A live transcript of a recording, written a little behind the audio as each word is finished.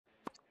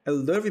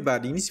Hello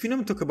everybody, in this video I'm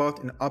going to talk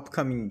about an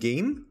upcoming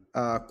game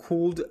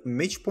called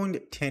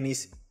Matchpoint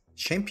Tennis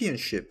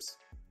Championships.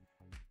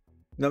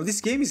 Now this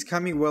game is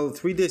coming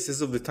 3 days as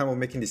of the time of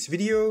making this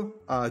video,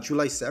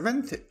 July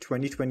 7th,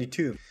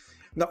 2022.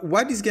 Now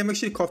why this game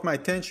actually caught my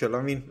attention,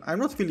 I mean I'm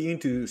not really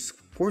into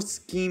sports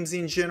games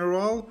in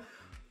general,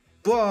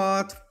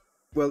 but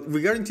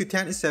regarding to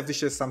tennis I have to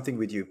share something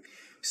with you.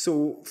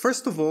 So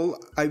first of all,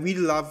 I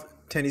really love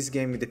tennis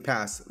game in the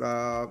past.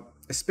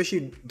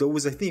 Especially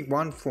those, I think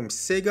one from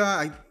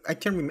Sega, I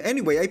can't remember.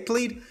 Anyway, I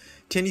played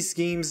tennis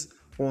games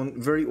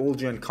on very old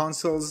gen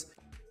consoles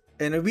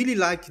and I really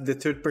like the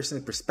third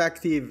person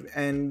perspective,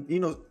 and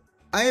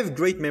I have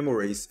great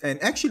memories.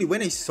 And actually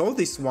when I saw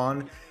this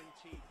one,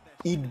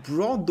 it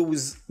brought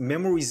those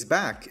memories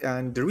back,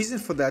 and the reason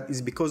for that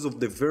is because of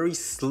the very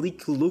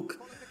sleek look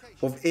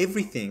of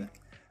everything.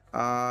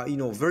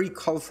 Very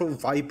colorful,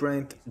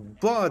 vibrant,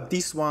 but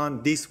this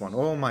one,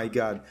 oh my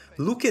god,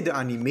 look at the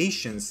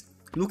animations.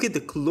 Look at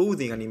the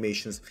clothing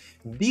animations.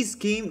 This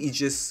game is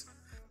just,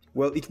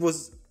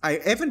 I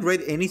haven't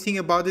read anything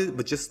about it,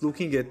 but just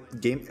looking at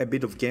a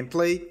bit of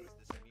gameplay,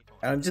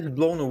 and I'm just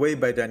blown away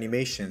by the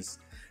animations.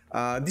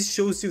 This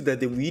shows you that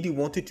they really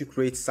wanted to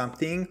create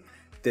something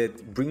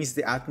that brings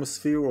the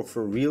atmosphere of a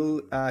real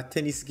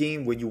tennis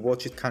game when you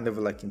watch it kind of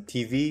like in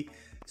TV.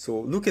 So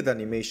look at the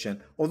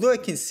animation. Although I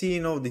can see,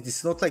 that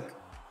it's not like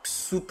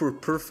super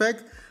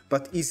perfect,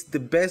 but it's the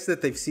best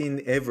that I've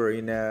seen ever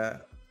in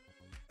a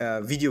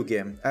video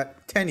game,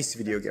 tennis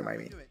video game I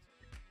mean.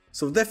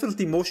 So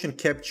definitely motion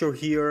capture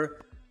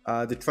here,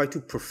 they try to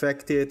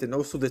perfect it, and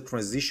also the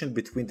transition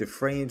between the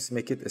frames,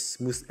 make it as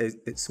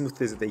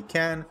smooth as they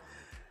can.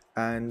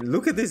 And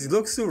look at this, it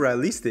looks so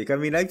realistic. I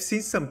mean, I've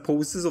seen some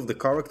poses of the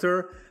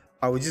character,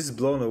 I was just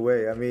blown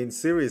away. I mean,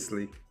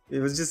 seriously, it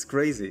was just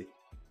crazy.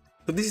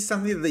 So this is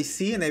something that I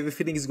see, and I have a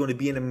feeling it's going to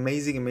be an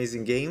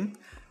amazing game.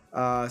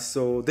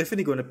 So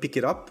definitely going to pick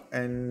it up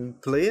and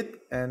play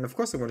it, and of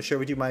course I'm going to share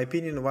with you my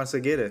opinion once I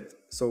get it.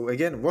 So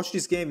again, watch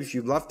this game if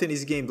you love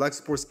tennis games, like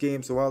sports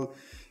games, so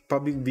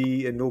probably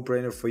be a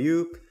no-brainer for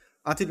you.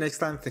 Until next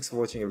time, thanks for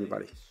watching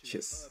everybody.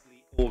 Cheers.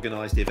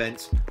 Organised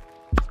event.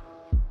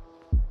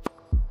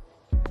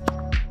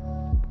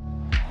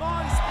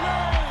 Nice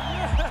play!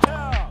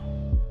 Yeah!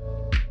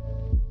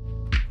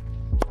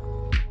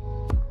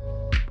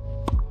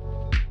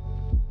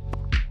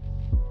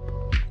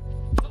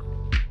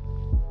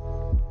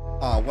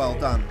 Ah, well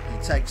done.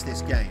 He takes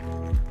this game.